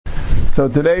So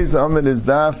today's Amid is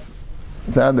Daf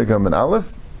Tzadik Amid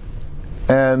Aleph,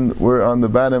 and we're on the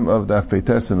bottom of Daf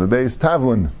Peites and the base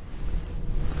Tavlin.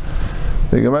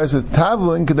 The Gemara says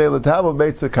Tavlin Kedei L'Tavl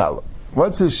Beit Zakala.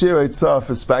 What's the shir eitzah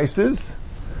for spices?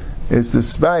 It's to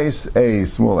spice a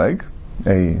small egg,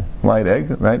 a light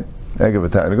egg, right? Egg of a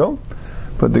tardigal.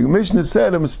 But the Mishnah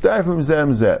said a mitzdarif from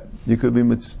zemzeh. You could be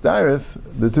mitzdarif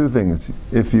the two things.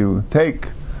 If you take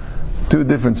two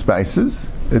different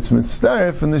spices, it's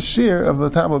mitzdarif in the shear of the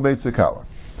Tavl Beit Zakala.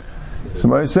 So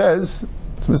Mari says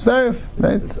it's mitzdarif,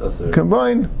 right?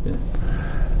 Combined.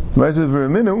 Mari says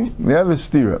v'raminu, we have a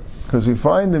stira because we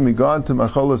find in regard to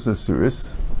macholos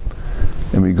asuris,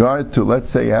 in regard to, let's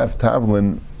say you have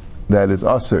tavlin that is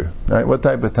asur, right? What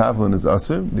type of tavlin is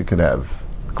asur? You could have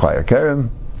klaya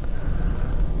kerem,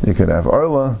 you could have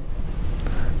arla,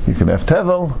 you could have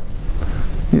tevel.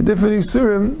 In different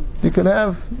isurim, you could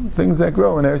have things that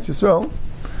grow in Eretz Yisrael,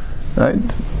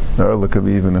 right? Arla could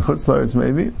be even in Chutz La'aretz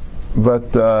maybe,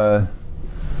 but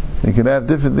you can have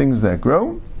different things that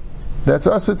grow. That's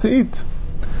asur to eat.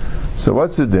 So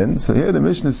what's the din? So here the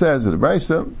Mishnah says, the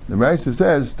Brisa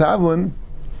says, Tavlin,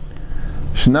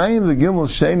 Shnayim v'gimel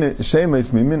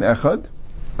shemes mimin echad,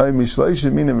 ay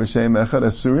mishloish minim v'shem echad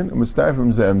asurin, u'mustar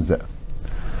from zemzeh.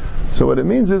 So what it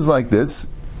means is like this,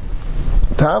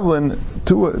 Tavlin,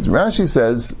 Rashi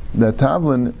says that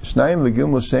Tavlin, Shnayim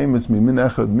v'gimel shemes mimin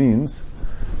echad means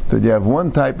that you have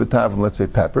one type of Tavlin, let's say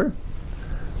pepper,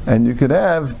 and you could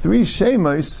have three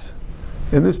shemes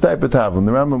in this type of tavlin.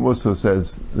 The Rambam also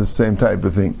says the same type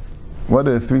of thing. What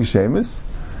are the three shemes?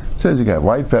 It says you got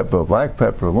white pepper, black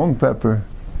pepper, long pepper.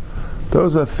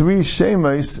 Those are three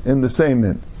shemes in the same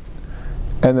min.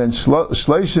 And then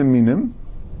shleisha minim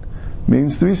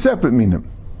means three separate minim.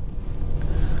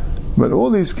 But all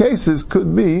these cases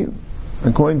could be,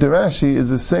 according to Rashi, is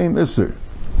the same isser.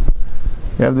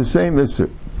 You have the same isser.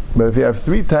 But if you have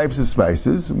three types of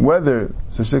spices, whether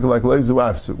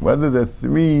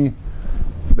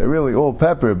they're really all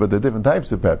pepper, but they're different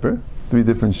types of pepper, three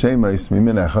different shemes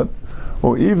mimin echad,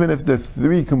 or even if they're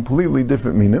three completely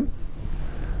different minim,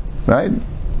 right?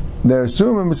 They're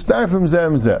assuming mistar from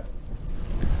zemzeh.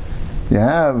 You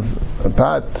have a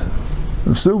pot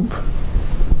of soup,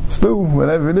 stew,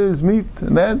 whatever it is, meat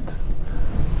and that,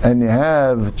 and you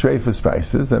have treif of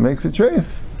spices, that makes it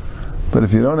treif. But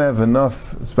if you don't have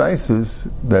enough spices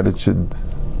that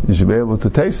you should be able to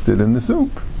taste it in the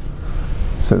soup,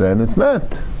 so then it's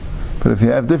not. But if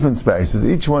you have different spices,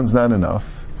 each one's not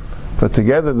enough, but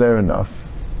together they're enough.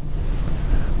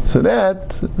 So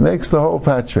that makes the whole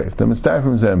pot treif. The mistar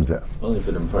from zemzeh. Only if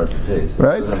it imparts a taste.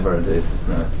 Right? If it doesn't impart a taste, it's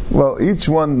not. Well, each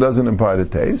one doesn't impart a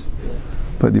taste,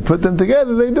 but you put them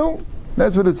together, they do.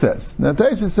 That's what it says. Now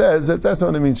Taisa says that that's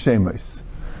what it means shemes.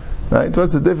 Right?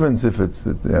 What's the difference if it's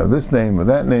this name or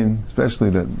that name? Especially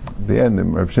that at the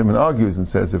end, Reb Shimon argues and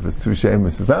says if it's two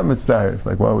shemes, it's not mitzdarif.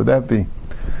 Like, why would that be?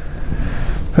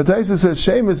 Taisa says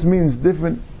shemes means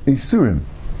different isurim.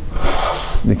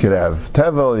 You could have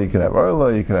tevel, you could have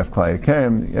arla, you could have klaya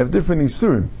kerem. You have different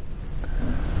isurim.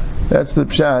 That's the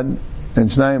pshad and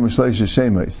shnayim u'shleisha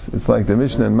shemes. It's like the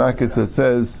Mishnah in Makis that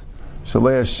says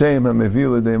shalei shem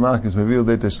ha'mevil l'dei Makis mevil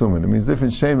l'dei tashlumin. It means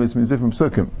different shemes, means different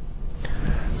psukim.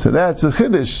 So that's a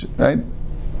chiddush, right?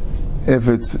 If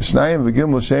it's shnayim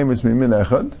v'gimel shemes mimin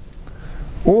echad,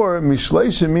 or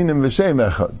mishleisha minim v'shem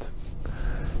echad.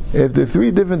 If there are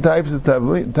three different types of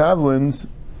tavlins,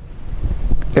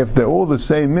 if they're all the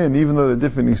same min, even though they're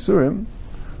different isurim,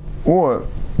 or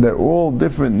they're all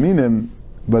different minim,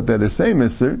 but they're the same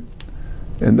isur,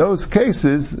 in those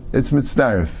cases, it's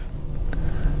mitzdarif.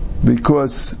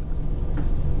 Because,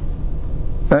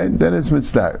 right, then it's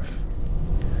mitzdarif.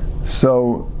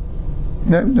 So,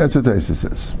 yeah, that's what Taisa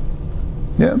says.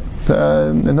 Yeah, in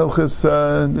Hilchas,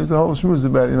 there's a whole shmuz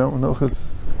about, in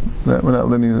Hilchas, we're not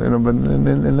learning, but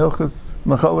in Hilchas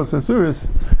Machalas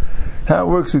Asuris, how it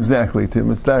works exactly to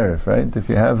mistarif, right? If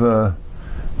you have a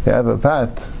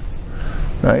pat,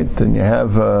 right, and you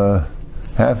have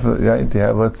right, you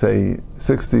have, let's say,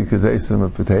 60 kazesim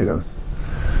of potatoes,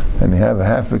 and you have a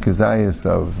half a kazayas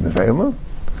of nevela,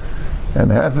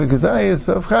 and half a kazayas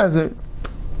of chazer.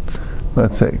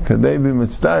 Let's say, could they be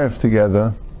mitzdarif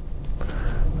together,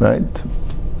 right?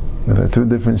 If they're two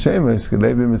different shemes, could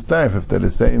they be mitzdarif if they're the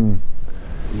same,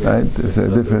 right? If they're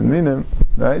different minim,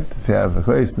 right? If you have a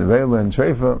chleis, nevela, and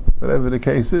treifa, whatever the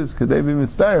case is, could they be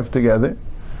mitzdarif together?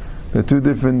 They're two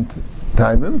different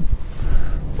timim,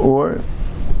 or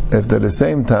if they're the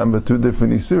same time but two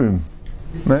different isurim,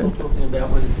 this right? is talking about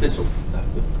when it's bittul.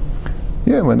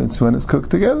 Yeah, when it's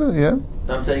cooked together, yeah.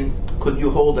 I'm saying, could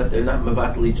you hold that they're not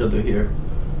mevatel each other here?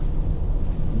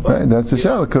 Right, that's a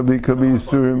shell. Could be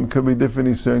Yisurim, could be different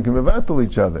Yisurim, can battle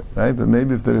each other, right? But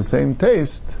maybe if they're the same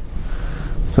taste,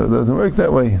 so it doesn't work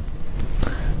that way,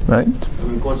 right? I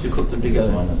mean, once you cook them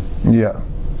together. Yeah.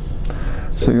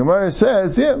 So Gemara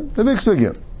says, the big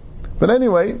sugya. But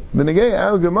anyway, B'negei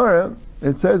our Gemara,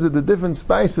 it says that the different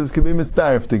spices can be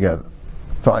mitzdaref together.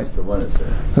 Fine.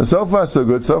 So far so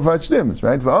good, so far shdims,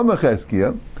 right?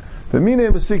 V'amacheskia, v'minei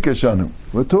b'sika shanu.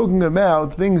 We're talking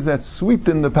about things that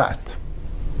sweeten the pot.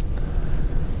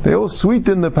 They all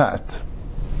sweeten the pot.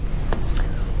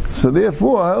 So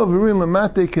therefore,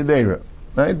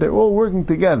 right? They're all working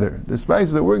together. The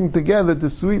spices are working together to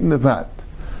sweeten the pot.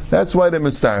 That's why they're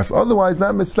mitzdaref. Otherwise,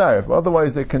 not mitzdaref.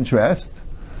 Otherwise, they contrast.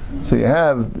 So you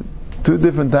have two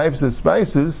different types of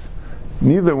spices.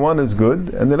 Neither one is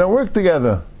good, and they don't work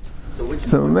together. So which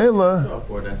Mela,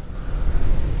 for then?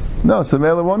 no, so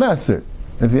Mela won't answer.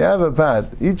 If you have a pot,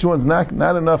 each one's not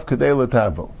enough kadei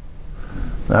l'tabel.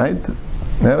 Right?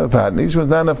 They have a pot, and each one's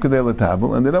not enough kadei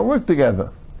l'tabel, and they don't work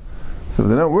together. So if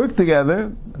they don't work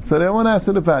together, so they won't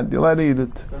answer the pot. You're allowed to eat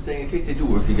it. I'm saying in case they do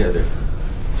work together.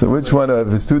 So which one,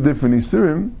 if it's two different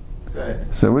Isurim, Right.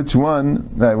 so which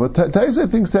one, right, well, Taisa I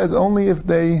think says only if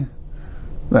they,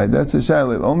 right, that's a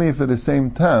shayla, only if they're the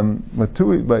same tam, but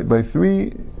by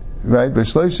three, right, by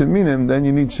shloshim minim, then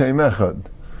you need shem echad.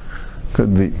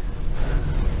 Could be.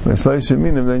 By shloshim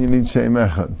minim, then you need shem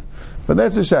echad. But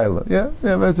that's a shayla, yeah,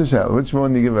 that's a shayla. Which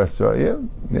one do you give Asra?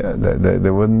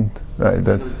 They wouldn't, right,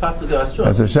 that's a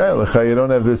shayla. You don't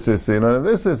have this issa, you don't have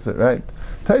this issa, right?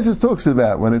 Taisus talks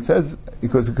about when it says,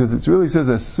 because it really says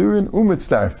asurin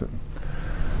umitzdarfim.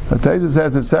 Taisus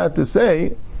has it sad to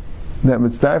say that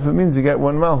mitzdarfim means you get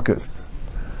one malchus.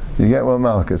 You get one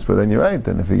malchus, but then you're right.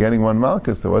 Then if you're getting one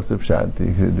malchus, so what's the pshat?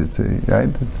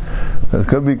 Right? It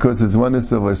could be because it's one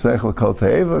issa of seichel kol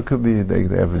ta'eva. It could be they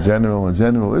have a general issa.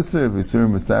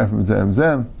 V'surim mitzdarfim zem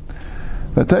zem.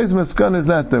 But Taisus Maskan is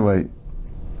not the way.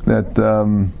 That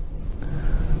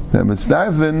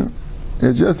mitzdarfim.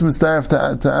 It's just mistarif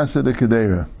to Asher the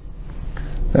Kedera.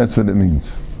 That's what it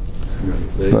means.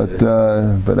 But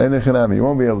Enechanami, you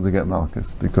won't be able to get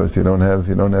Malchus because you don't have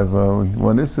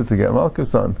one Issa to get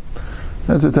Malchus on.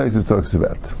 That's what Taisus talks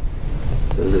about.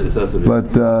 So it's also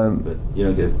but you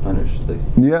don't get punished. Like,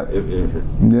 yeah. If it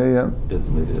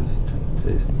doesn't make it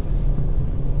taste.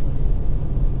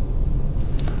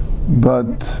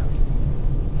 But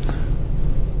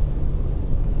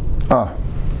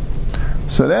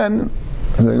so then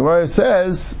the Gemara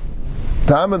says,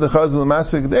 "Tama the chazal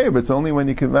masik day," but it's only when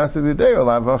you can masik the day or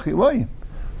lavachi loy.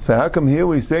 So how come here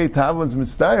we say Tavon's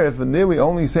mitzdaref, and there we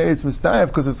only say it's mitzdaref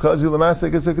because it's chazal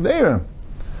masik is a kedera?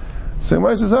 So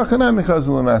Gemara says, "Achanami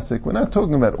chazal masik." We're not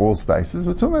talking about all spices.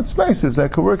 We're talking about spices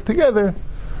that could work together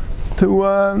to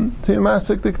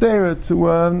masik the kedera,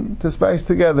 to spice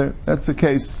together. That's the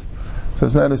case. So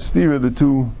it's not a stira, the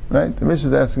two, right? The Mishnah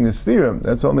is asking a stira.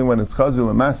 That's only when it's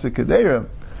chazal masik kedera.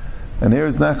 And here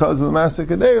it's not chazal l'masik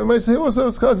kadera. But here also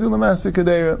it's chazal l'masik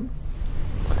kadera.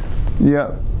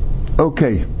 Yeah.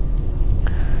 Okay.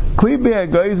 Kli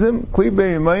be'agayzim, kli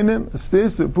be'yimaynim,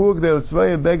 stis upuk del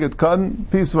tzvaya beget kadn,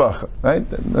 pisvacha. Right?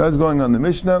 That's going on the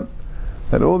Mishnah,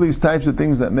 that all these types of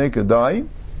things that make a dye,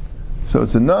 so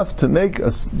it's enough to make a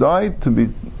dye to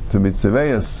be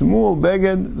tzvaya a small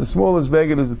beged, the smallest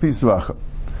beged is the pisvacha.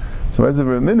 So as a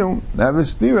reminu, have a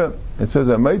stira, it says,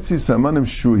 amaitzi samanim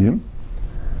shuyim.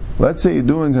 Let's say you're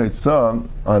doing haitzah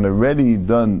on a ready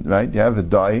done, right? You have a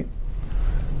dye.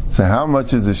 So how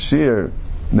much is a shear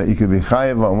that you could be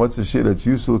chayav on? What's a shear that's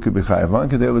useful could be chayav on?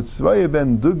 Kedei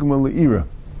ben dugma le'ira.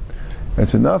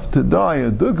 It's enough to dye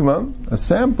a dugma, a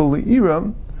sample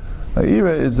le'ira. A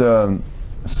ira is a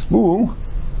spool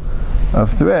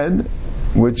of thread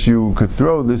which you could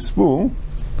throw this spool.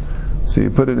 So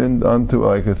you put it in onto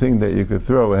like a thing that you could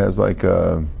throw. It has like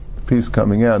a piece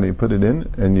coming out, and you put it in,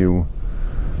 and you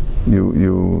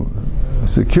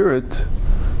secure it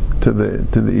to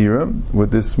the ear with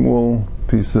this small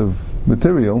piece of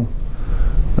material,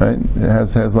 right? It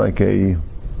has like a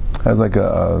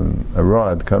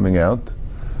rod coming out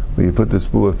where you put the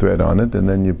spool of thread on it, and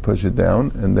then you push it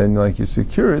down, and then like you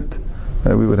secure it.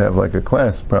 And we would have like a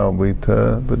clasp probably,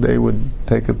 but they would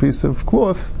take a piece of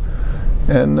cloth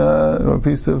and or a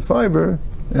piece of fiber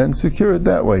and secure it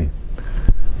that way.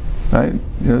 Right?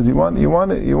 You want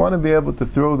to be able to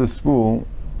throw the spool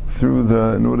through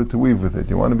in order to weave with it.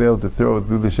 You want to be able to throw it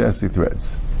through the chassis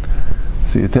threads.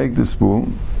 So you take the spool,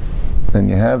 and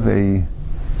you have a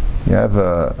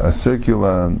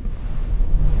circular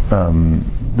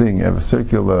thing. You have a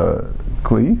circular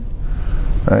kli,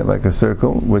 right? Like a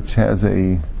circle, which has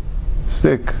a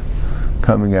stick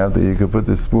coming out that you could put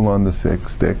the spool on the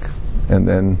stick, and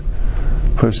then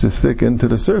push the stick into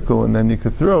the circle, and then you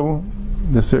could throw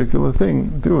the circular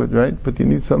thing through it, right? But you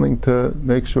need something to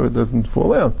make sure it doesn't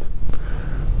fall out.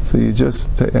 So you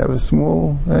just have a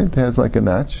small, right? It has like a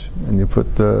notch, and you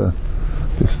put the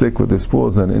stick with the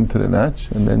spools on into the notch,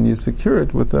 and then you secure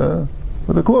it with a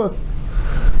cloth.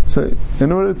 So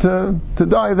in order to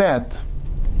dye that,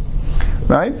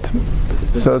 right?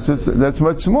 So it's just, that's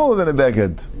much smaller than a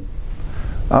beged.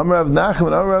 Amrav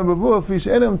Nachman, Amrav Bavuah, Fish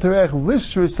Edom Terech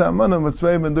Lishri Samanam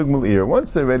Mitzvayim and Dugmal Ira.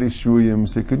 Once they're ready shuyim,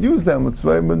 so you could use them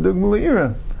Mitzvayim and Dugmal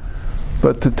Ira.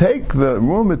 But to take the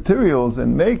raw materials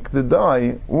and make the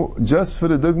dye just for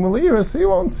the Dugmal Ira, so you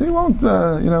won't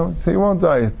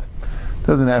dye it. It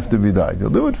doesn't have to be dyed.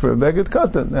 You'll do it for a beged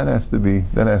katan. That has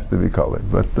to be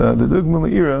colored. But the Dugmal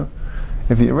Ira,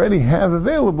 if you already have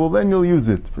available, then you'll use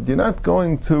it. But you're not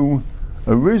going to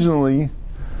originally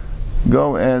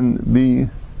go and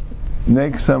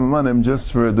make some manim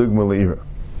just for a Dugmal Ira.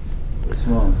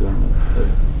 Small garment.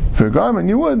 For a garment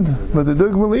you would, but the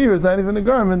Dugmal Ira is not even a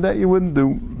garment that you wouldn't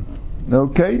do.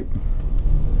 Okay?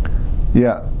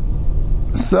 Yeah.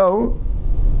 So,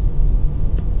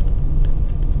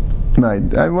 right.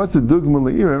 And what's a Dugmal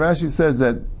Ira? Rashi says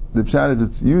that the pshat is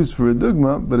it's used for a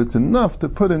dugma, but it's enough to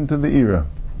put into the Ira.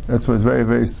 That's why it's very,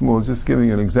 very small. It's just giving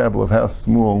you an example of how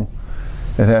small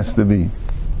it has to be.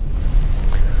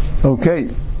 Okay.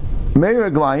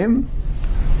 Meir Glayim.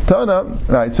 Tana,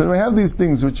 right, so we have these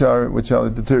things which are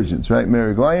detergents, right?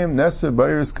 Meriglayim, Neser,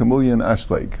 Bayers, Kamulyan,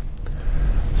 Ashleg.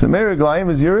 So Meriglayim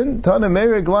is urine. Tana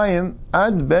Meriglayim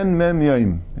ad ben mem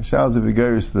yoim. Shals of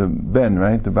Vigaris, the ben,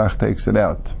 right? The Bach takes it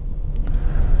out.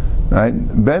 Right?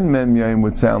 Ben mem yoim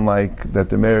would sound like that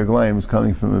the Meriglayim is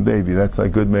coming from a baby. That's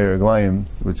like good Meriglayim,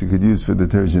 which you could use for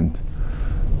detergent.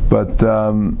 But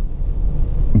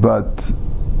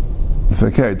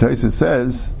Fakir Taisa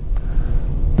says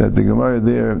that the Gemara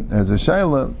there has a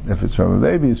shaila, if it's from a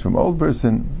baby, it's from an old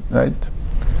person, right?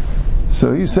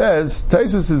 So he says,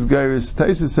 Taisus is gairis,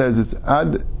 Taisus says it's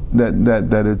ad,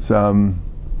 that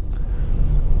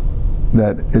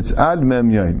it's ad mem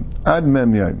yaim,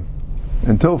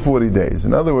 until 40 days.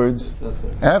 In other words,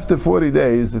 after 40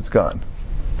 days, it's gone.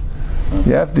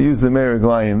 You have to use the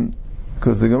Meriglayim,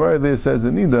 because the Gemara there says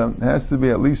the Nida has to be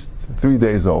at least 3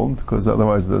 days old, because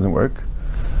otherwise it doesn't work.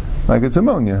 Like it's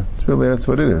ammonia. That's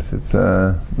what it is. It's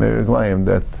Meriglayim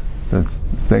that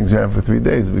stays around for 3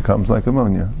 days. It becomes like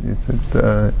ammonia.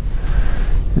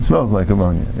 It smells like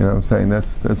ammonia. You know what I'm saying?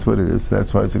 That's what it is.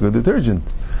 That's why it's a good detergent.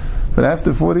 But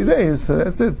after 40 days, so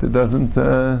that's it. It doesn't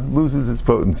loses its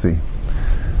potency.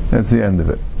 That's the end of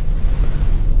it.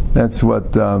 That's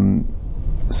what.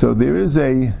 So there is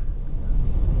a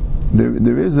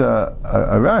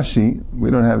Rashi. We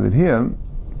don't have it here.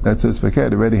 That says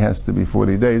Fakir already has to be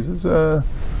 40 days. It's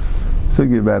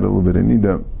thinking about it a little bit in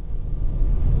Nida,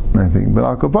 I think. But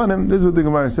Al Kapanim, this is what the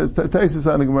Gemara says. Taisus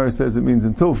on the Gemara says it means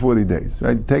until 40 days.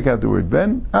 Right? Take out the word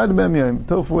ben, ad mem yayim,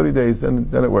 until 40 days, then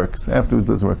it works. Afterwards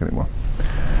it doesn't work anymore.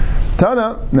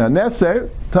 Tana Neser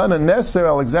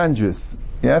Alexandrius.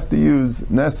 You have to use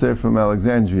Neser from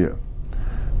Alexandria.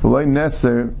 V'loi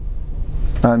Neser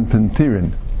an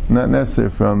Pentirin. Not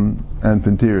Neser from an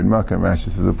Pentirin. Makam Rashi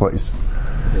is a place.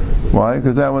 Why?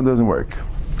 Because that one doesn't work.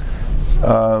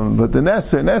 But the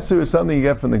Neser is something you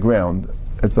get from the ground.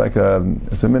 It's like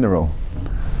it's a mineral.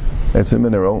 It's a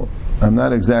mineral. I'm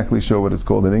not exactly sure what it's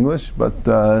called in English, but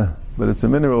it's a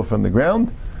mineral from the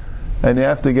ground, and you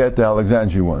have to get the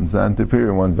Alexandrian ones. The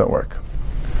Antiperian ones don't work.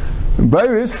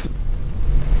 Bayris,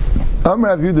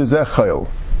 Amrav Yudazeh Chayil.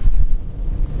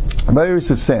 Bayris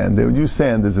is sand. They would use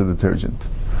sand as a detergent.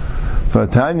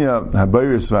 Vatanya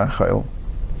Habayris V'Chayil.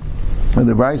 And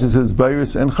the Brisa says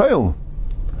Bayris and Chayil.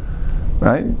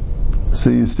 Right? So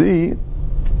you see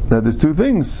that there's two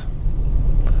things.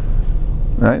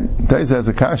 Right? Taisa has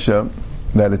a kasha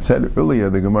that it said earlier,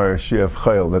 the Gemara Shia of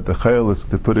Chayil, that the Chayil is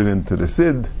to put it into the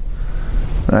Sid.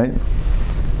 Right?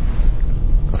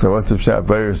 So what's the pshat?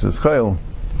 Bayris is Chayil.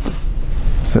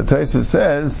 So Taisa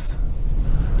says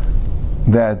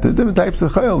that the different types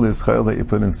of Chayil, there's Chayil that you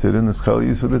put in Sid, and there's Chayil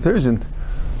used for detergent.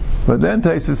 But then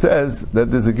Taisa says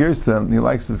that there's a girsa, and he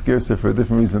likes this girsa for a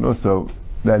different reason also,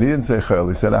 that he didn't say Chayil,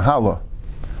 he said Ahala.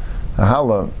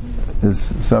 Ahala is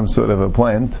some sort of a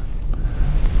plant,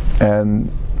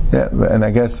 and I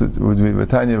guess it would be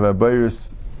Vatanya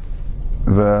V'Bayris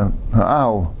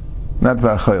V'Ha'al, not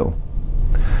V'Chayil.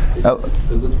 Is it a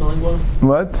good smelling one?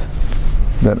 What?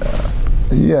 That,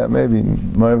 yeah, maybe.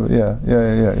 Yeah.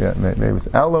 Maybe it's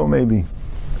aloe, maybe.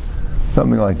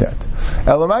 Something like that.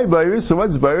 Elamai Bayris, so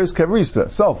what's Bayris? Kavrisa,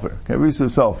 sulfur. Kavrisa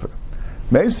is sulfur.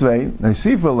 Meisvei,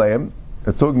 Naisifa Leim,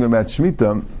 they're talking about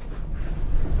Shemitah,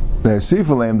 they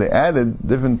They added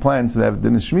different plants that have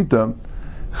din shmita,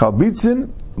 chalbitzin,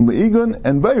 leigun,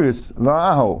 and bayris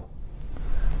va'ahol.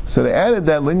 So they added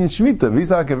that linyan shmita.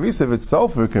 Visa kavisa, if it's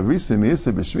sulfur, kavisa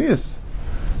miyisa b'shvius.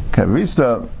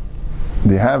 Kavisa,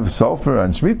 they have sulfur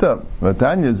on shmita.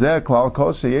 Vatanya zeh klal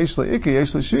kol sheyesh le'ika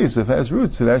yesh le'shvius. If it has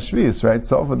roots, it has shvius, right?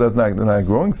 Sulfur does not a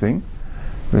growing thing.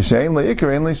 V'shein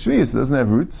le'ika ein le'shvius. It doesn't have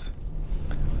roots,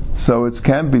 so it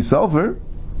can't be sulfur.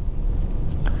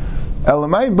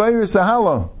 Elamai bayris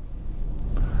ahala.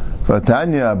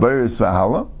 Vatanya bayris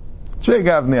v'ahala. Trei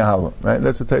gavni ahala. Right?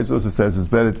 That's what Tais also says. It's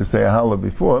better to say ahala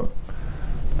before,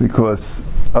 because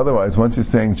otherwise, once you're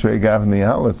saying trei gavni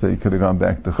ahala, so you could have gone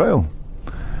back to chayil.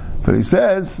 But he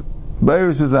says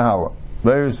bayris is ahala.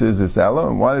 Bayris is this ahala.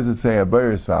 And why does it say a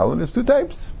bayris v'ahala? There's two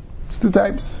types. It's two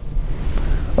types.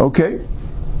 Okay.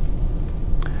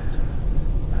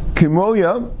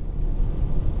 Kimolya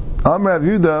Amr Rav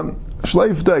Yehuda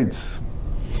Shleif dates.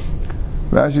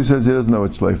 Rashi says he doesn't know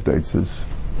what shleif dates is.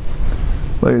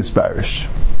 Leis parish.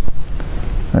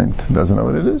 Right? Doesn't know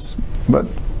what it is. But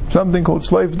something called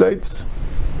shleif dates.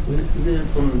 Is it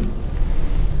from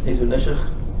Ezer Neshech?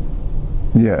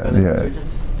 Yeah.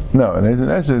 No, and Ezer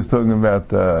Neshech is talking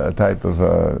about a type of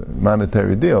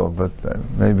monetary deal, but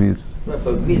maybe it's... Right,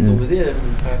 but meat over there,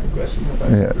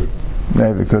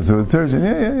 Maybe because it was detergent.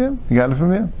 Yeah. You got it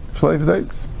from here. Shleif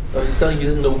dates. He's telling you he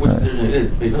doesn't know which detergent it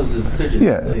is, but he knows it's a detergent.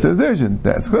 Yeah, it's a detergent.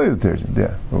 That's clearly detergent.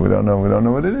 Yeah, but we don't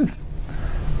know what it is.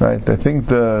 Right? I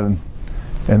think in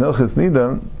Ilchas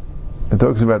Nida, it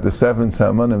talks about the 7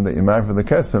 salmonim that you mark for the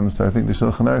kesem. So I think the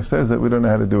Shulchan Aruch says that we don't know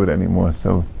how to do it anymore.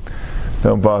 So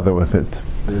don't bother with it.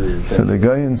 So the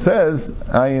Gaon says,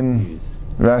 Ayin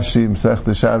Rashi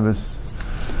Masechta Shabbos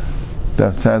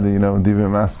Daf Tzadi, Divir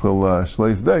Maskal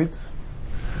Shleif dates.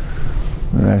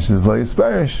 And Rashi is Leis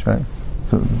parish, right?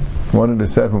 So 1 of the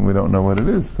 7 we don't know what it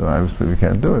is, so obviously we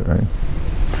can't do it, right?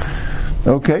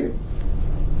 Okay.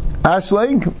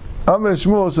 Ashleik Amr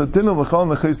Shmuel Shatinu L'chol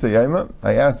Mechis Yayma.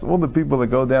 I asked all the people that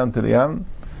go down to the Yam.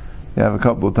 You have a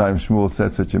couple of times Shmuel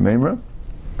said such a memra.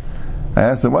 I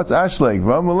asked them, what's Ashleik?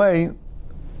 V'amalei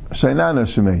Shainana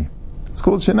Shemei. It's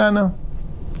called Shainana.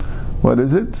 What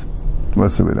is it?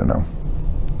 Well, so we don't know.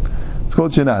 It's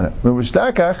called Shainana.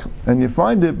 And you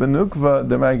find it Benukva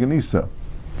de Marganisa.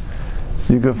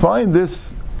 You can find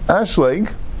this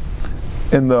ashleg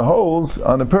in the holes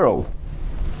on a pearl.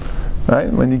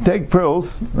 Right? When you take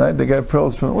pearls, right, they get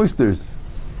pearls from oysters.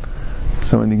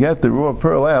 So when you get the raw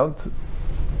pearl out,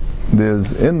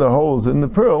 there's in the holes in the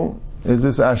pearl is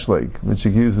this ashleg, which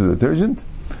you can use as a detergent.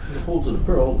 There's a hole to the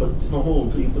pearl, but there's no hole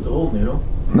until you put the hole in there, no?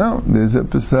 No,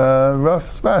 there's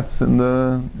rough spots in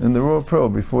the raw pearl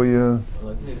before you...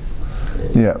 Like nicks.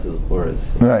 Yeah.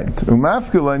 Right.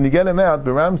 Umafkula, and you get them out,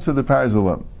 but Ramsa the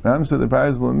Parzula. Ramsa the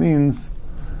Parzula means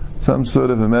some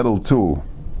sort of a metal tool.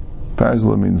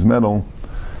 Parzula means metal.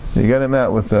 You get them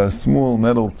out with a small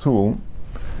metal tool,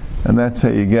 and that's how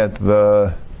you get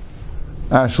the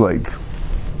ashleg.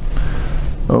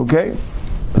 Okay?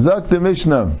 Zak the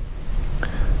Mishnah.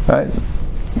 Right?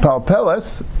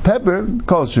 Palpelas, pepper,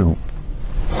 kolshu.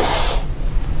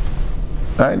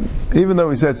 Right? Even though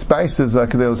we said spices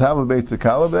like they'll have a beit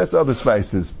zakala, but that's other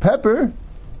spices. Pepper,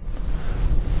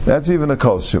 that's even a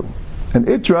kolshu. And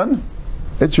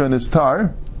itron is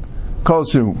tar,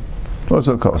 kolshu,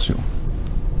 also kolshu.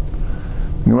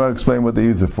 You want to explain what they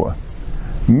use it for.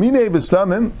 Mine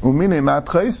besamim umine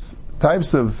matches,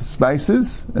 types of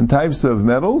spices and types of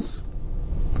metals,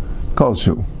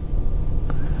 kolshu.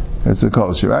 It's a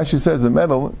kolshu. Rashi says a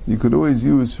metal you could always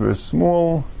use for a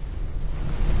small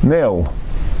nail.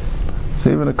 So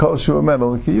even a kolshu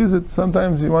metal, you can use it.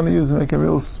 Sometimes you want to use it, make a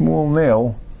real small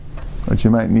nail, which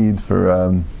you might need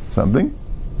for something.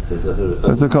 So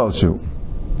it's a kolshu.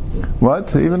 Yeah.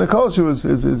 What? Even a kolshu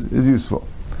is useful.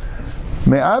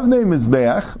 Me'avnei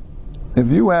mizbeach,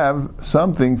 if you have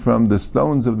something from the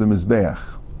stones of the mizbeach,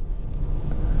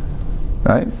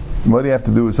 right? What do you have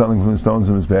to do with something from the stones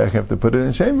of the mizbeach? You have to put it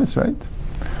in shemus, right?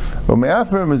 Or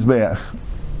me'afer mizbeach,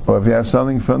 or if you have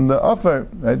something from the offer,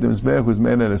 right? The mizbeach was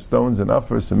made out of stones and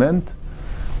offer, cement.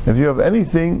 If you have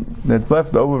anything that's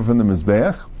left over from the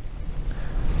mizbeach,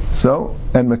 so,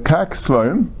 and mekak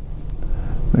svarim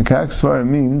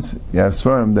means you have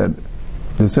svarim that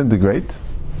disintegrate,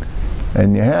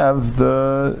 and you have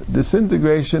the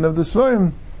disintegration of the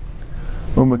svarim.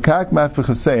 Umekak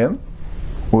matfichaseyim,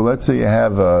 well, let's say you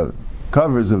have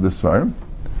covers of the svarim,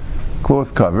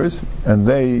 cloth covers, and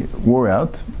they wore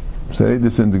out, so they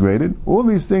disintegrated. All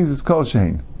these things is kol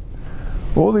shein.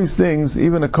 All these things,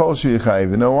 even a kol shu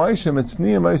yichayiv. You know why?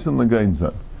 Shemetzniya meisan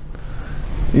l'gainza.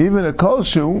 Even a kol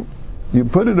shu, you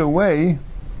put it away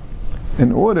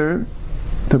in order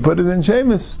to put it in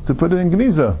shemis, to put it in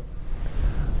gniza.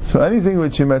 So anything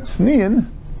which you metzniin,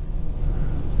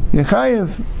 you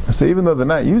chayiv. So even though they're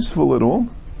not useful at all,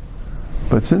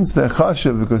 but since they're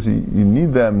chashav, because you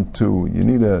need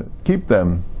to keep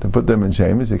them to put them in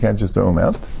shemis, you can't just throw them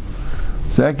out.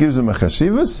 So that gives them a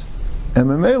chashivas, and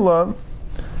memela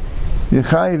you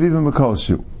chayiv even b'kol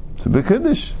shu. So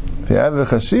b'kiddush, if you have a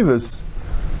chashivas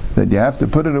that you have to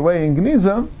put it away in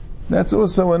gniza, that's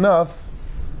also enough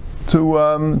to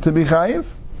be chayiv.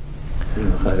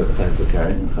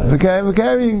 For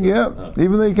carrying, yeah.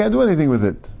 Even though you can't do anything with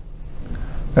it.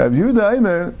 Even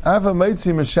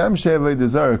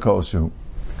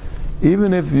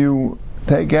if you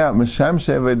take out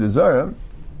Meshamshe Avodah,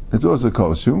 it's also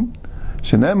kolshu.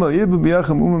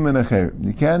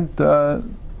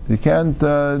 You can't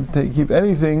keep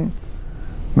anything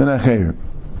min.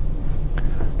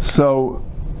 So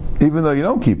even though you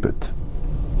don't keep it,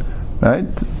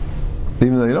 right?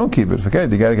 Even though you don't keep it, okay,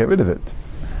 you got to get rid of it.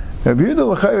 Rabbi Yehuda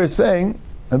L'chaira is saying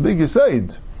a big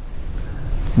yisaid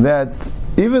that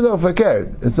even though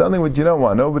fakir, it's something which you don't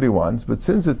want, nobody wants, but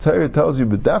since the Torah tells you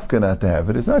b'dafka not to have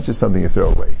it, it's not just something you throw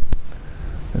away.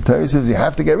 The Torah says you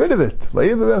have to get rid of it.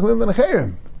 Right?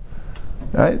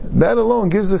 That alone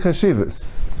gives a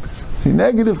chashivas. See,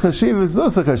 negative chashivas is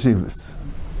also chashivas.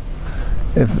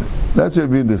 If that's what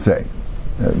Rabbi Yehuda is saying.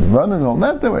 Running all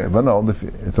not that way.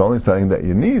 It's only something that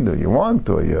you need or you want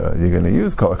or you're going to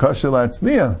use. Kol kasher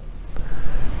la'atzniya.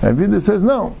 And Yehuda says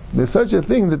no. There's such a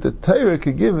thing that the Torah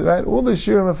could give. Right, all the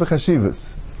shiurim are for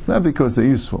chashivas. It's not because they're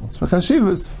useful. It's for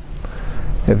chashivas.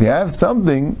 If you have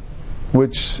something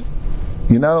which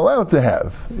you're not allowed to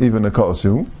have, even a kol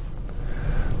shu,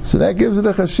 so that gives it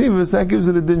a chashivas. That gives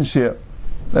it a din shir.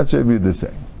 That's what Yehuda is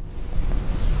saying.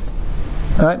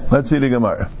 All right, let's see the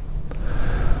Gemara.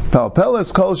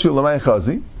 Palpeles kol shu l'may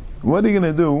chazi. What are you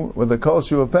going to do with a kol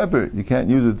shu of pepper? You can't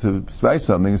use it to spice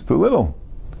something; it's too little.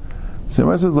 So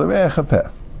it says l'reich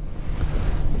hapeh.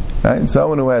 Right?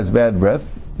 Someone who has bad breath,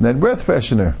 that breath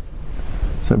freshener.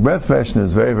 So breath freshener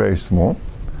is very, very small.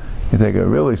 You take a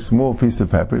really small piece of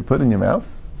pepper, you put it in your mouth,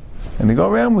 and you go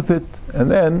around with it, and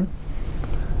then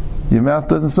your mouth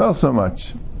doesn't smell so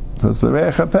much. So it's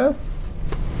l'reich hapeh.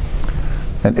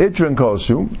 And itron kol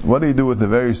shu, what do you do with a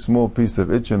very small piece of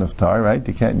itron of tar, right?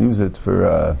 You can't use it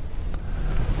for,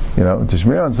 to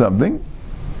shmear on something,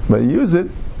 but you use it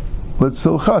with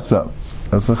silchasa.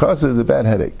 Now silchasa is a bad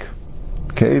headache.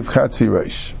 Keiv chatzi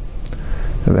rosh.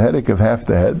 You have a headache of half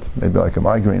the head, maybe like a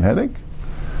migraine headache.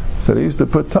 So they used to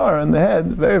put tar on the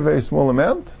head, very, very small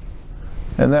amount,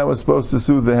 and that was supposed to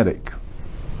soothe the headache.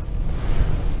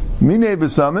 Minei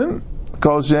b'samim,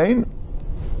 kol shein,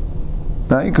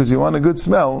 because you want a good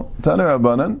smell. Taner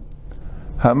Rabbanan,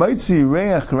 hamaitzi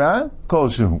reach ra kol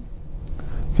shehu.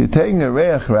 If you're taking a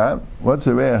reach ra, what's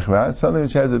a reach ra? Something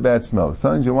which has a bad smell.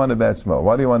 Something you want a bad smell.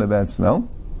 Why do you want a bad smell?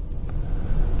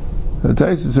 The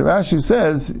Rashi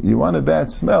says you want a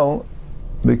bad smell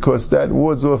because that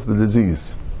wards off the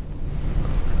disease.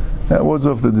 That wards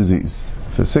off the disease.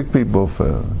 For sick people,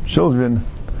 for children,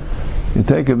 you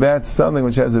take something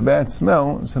which has a bad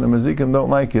smell, so the mazikim don't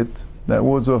like it. That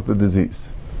wards off the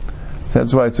disease.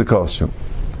 That's why it's a kol shu.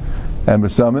 And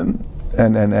besamim,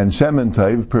 and shemen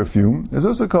taiv, perfume, is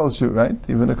also kol shu, right?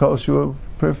 Even a kol shu of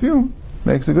perfume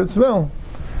makes a good smell.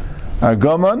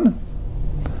 Argaman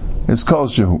is kol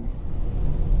shu.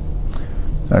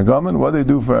 Argaman, what do they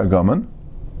do for argaman?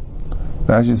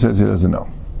 Rashi says he doesn't know.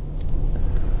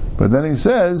 But then he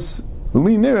says,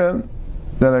 li nira,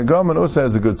 that argaman also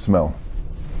has a good smell.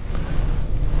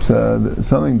 So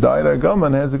something dyed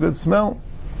argaman has a good smell.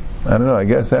 I don't know, I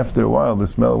guess after a while the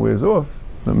smell wears off,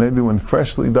 but maybe when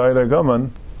freshly dyed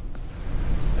argaman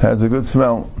has a good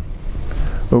smell.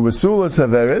 Ubasulas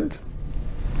haverid.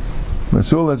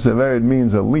 Basulas haverid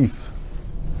means a leaf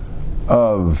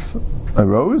of a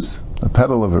rose, a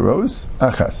petal of a rose.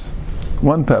 Achas.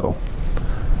 One petal.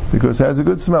 Because it has a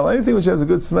good smell. Anything which has a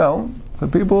good smell, so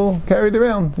people carry it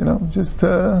around, just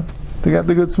to get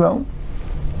the good smell.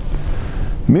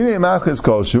 What do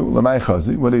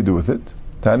you do with it?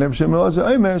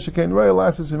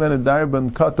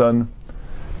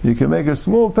 You can make a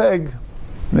small peg,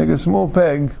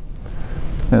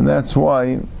 and that's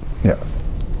why,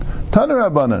 Taner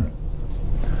Rabbanan,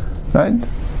 right?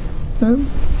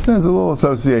 There's a little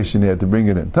association here to bring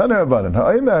it in. Taner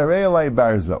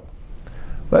Rabbanan,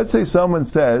 let's say someone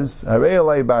says, Harei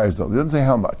alei barzel, he doesn't say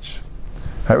how much.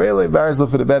 Harei alei barzel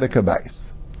for the bedek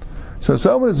bais. So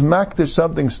someone is makdish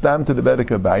something stamped to the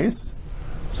bedek bais,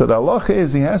 so the halacha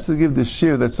is he has to give the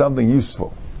shir that's something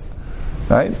useful.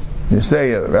 Right? You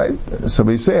say, right? So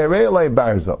we say, Harei alei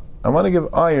barzel. I want to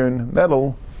give iron,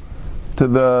 metal, to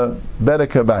the Bedek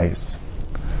Habayis.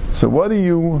 So what do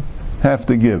you have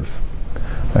to give?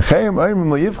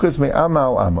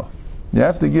 You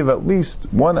have to give at least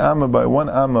 1 amma by 1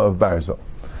 amma of barzel.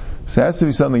 So it has to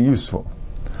be something useful.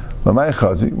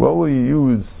 What will you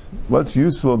use? What's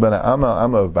useful about an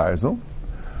amma of barzel?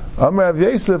 Amar Rav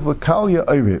Yosef l'kalya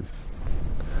oiriv.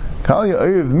 Kalya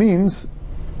oiriv means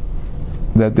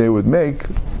that they would make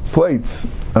plates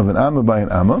of an amma by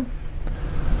an amma,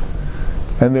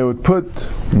 and they would put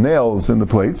nails in the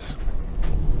plates,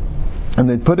 and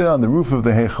they'd put it on the roof of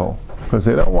the heichal, because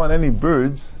they don't want any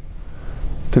birds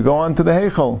to go onto the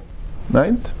heichal,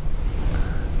 right?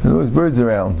 There's always birds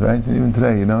around, right? And even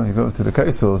today, you go to the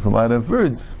kaisel, there's a lot of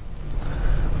birds.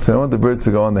 So they don't want the birds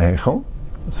to go on the heichal.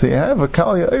 So you have a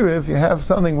kalya oiriv, you have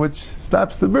something which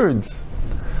stops the birds.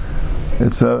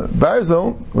 It's a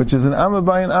barzel, which is an amma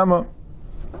by an amma.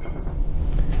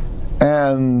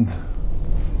 And,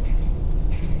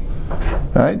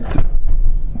 right,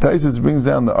 Taisus brings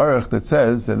down the aruch that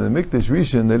says that in the Mikdash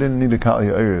Rishon they didn't need a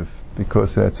kalya oiriv,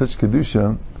 because they had such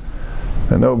kedusha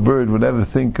that no bird would ever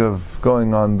think of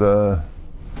going on the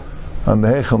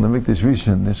heichal in the Mikdash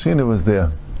Rishon. The Shechina was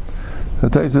there. The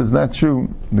Taisus is not true,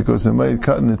 because in Moed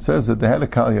Katan it says that they had a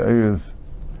kalya oiriv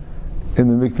in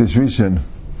the Mikdash Rishon.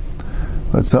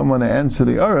 But someone answered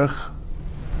the aruch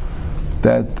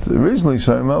that originally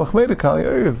Shlomo Melech made a kalya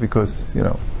oiriv because,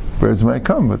 birds might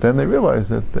come, but then they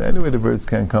realized that anyway the birds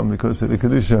can't come because of the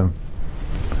kedusha.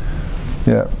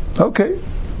 Yeah, okay.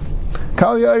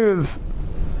 Kalya oiriv,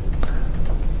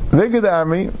 Vigad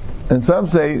army, and some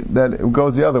say that it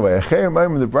goes the other way.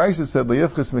 The Brayso said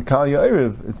Liyifchas mekalya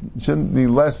oiriv. It shouldn't be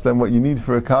less than what you need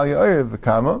for a kalya oiriv.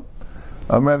 Kama,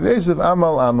 Rav Yosef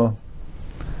amal amma,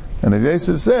 and Rav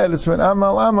Yosef said it's an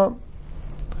amal amma.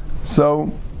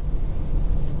 So,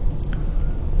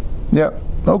 yeah,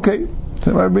 okay.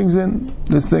 So it brings in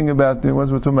this thing about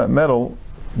once we're talking about metal,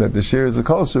 that the share is a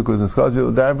kol shuk, because it's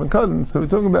chazil darb and kadin. So we're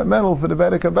talking about metal for the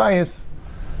Bedek Habayis.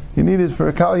 You need it for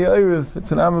a kalya oiriv.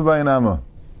 It's an amma by an amma.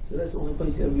 So that's the only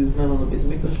place you ever use metal on the base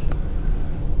of Mikdash?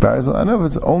 Barzel, I don't know if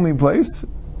it's the only place,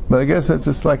 but I guess that's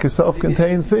just like a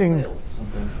self-contained thing.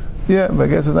 Yeah, but I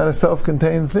guess it's not a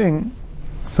self-contained thing,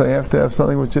 so you have to have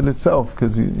something which in itself,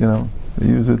 because you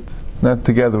use it not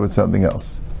together with something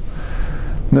else.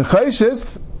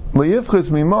 Nechayshis liyifchis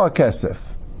mima kesef.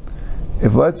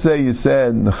 If let's say you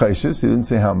said nechayshis, you didn't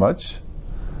say how much,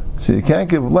 so you can't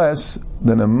give less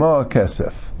than a ma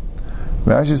kesef.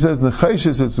 Rashi says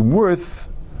nechayshis it's worth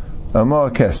a ma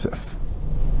kesef.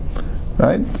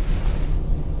 Right?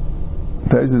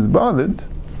 Taisus is bothered,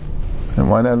 and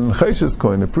why not a nechayshis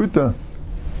coin, a pruta?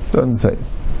 Doesn't say.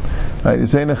 Right? You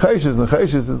say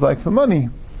nechayshis is like for money.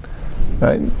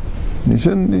 Right? You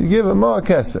shouldn't give a ma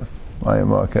kesef. Why a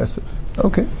ma kesef?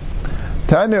 Okay.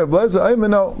 Tanya Blazer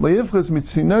Aymano Leifchas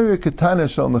Mitzinari Katana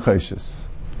Shal Nechayshis.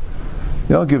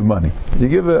 You don't give money. You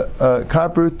give a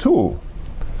copper tool.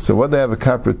 So what they have a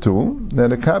copper tool? They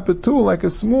had a copper tool like a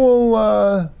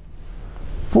small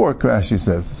fork, Rashi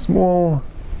says. A small...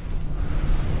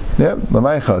 Yep,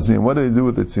 Lamai Chazi. And what do they do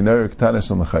with the Tzinarik Tanash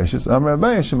on the Chayshis? Amar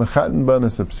Abaye Shemachatan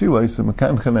Banas Apsilas and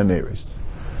Mekanchan Haneris.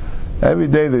 Every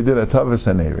day they did a Tavas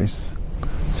Haneris.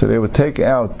 So they would take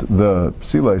out the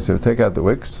Psilas, they would take out the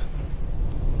wicks.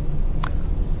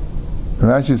 And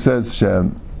Rashi says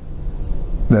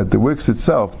that the wicks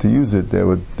itself, to use it, they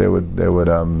would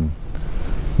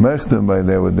make them by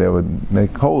they would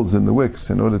make holes in the wicks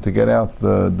in order to get out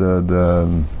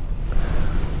the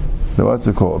what's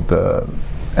it called, the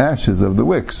ashes of the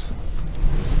wicks,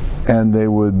 and they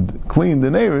would clean the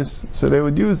neiris. So they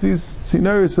would use these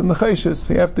tzinaris and the chayshis.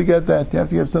 So you have to get that. You have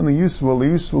to have something useful, a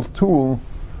useful tool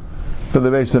for the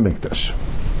Beis Hamikdash.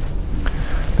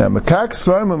 Now, makak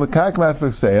svarim and makak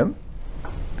mafrekseyim.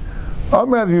 Rav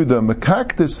Yehuda,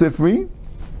 makak the sifri.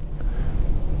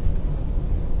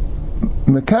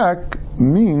 Makak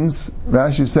means,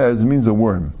 Rashi says, means a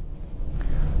worm.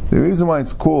 The reason why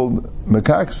it's called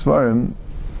makak svarim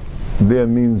there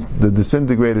means the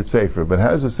disintegrated sefer. But how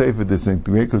does a sefer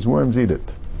disintegrate? Because worms eat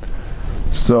it.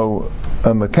 So a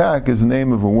makak is the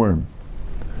name of a worm.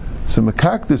 So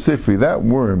makak the sifri, that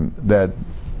worm that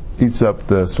eats up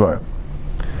the svarim.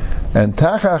 And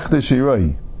tachach the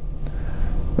shiroi.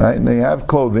 Right? And they have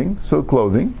clothing, silk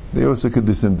clothing. They also could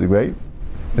disintegrate.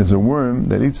 There's a worm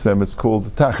that eats them. It's called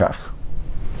tachach.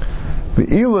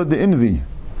 The ila the invi,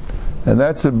 and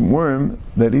that's a worm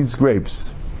that eats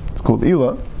grapes. It's called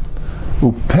ila.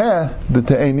 Upeh the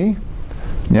te'eni.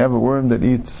 You have a worm that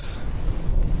eats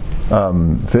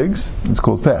figs. It's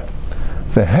called peh.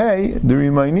 The hay the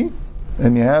rimaini,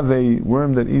 and you have a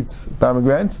worm that eats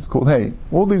pomegranates. It's called hay.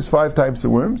 All these 5 types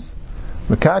of worms.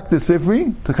 Mekak de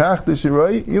sifri, techach de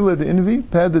shiroi, ila de invi,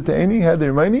 pad de te'eni, had de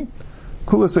remaini,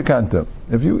 kula sakanta.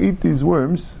 If you eat these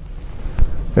worms,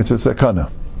 it's a sakana.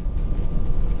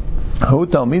 Hu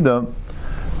talmida,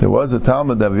 there was a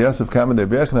Talmud that Yosef Kamen de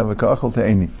Bechna v'kachal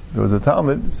te'eni. There was a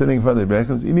Talmud sitting in front of the Bechna,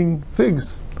 was eating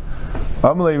figs.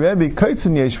 Amalei Rebbe,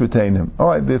 kaitzin yesh v'teinim.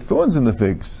 Alright, there are thorns in the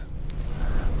figs.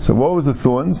 So what was the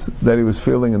thorns that he was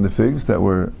feeling in the figs that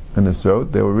were in his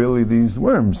throat? They were really these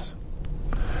worms.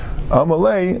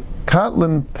 Amalei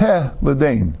katlin peh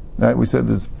l'dain. Right, we said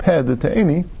this peh de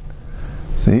te'eni.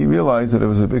 So he realized that it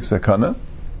was a big sakana,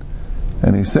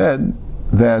 and he said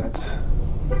that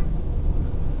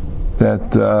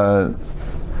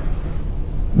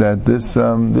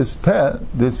this peh,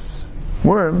 this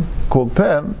worm called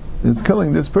peh, is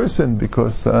killing this person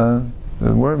because the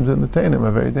worms in the tainim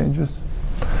are very dangerous.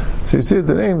 So you see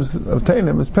the names of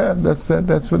tainim is peh.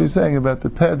 That's what he's saying about the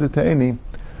peh de te'eni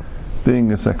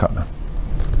being a sakana.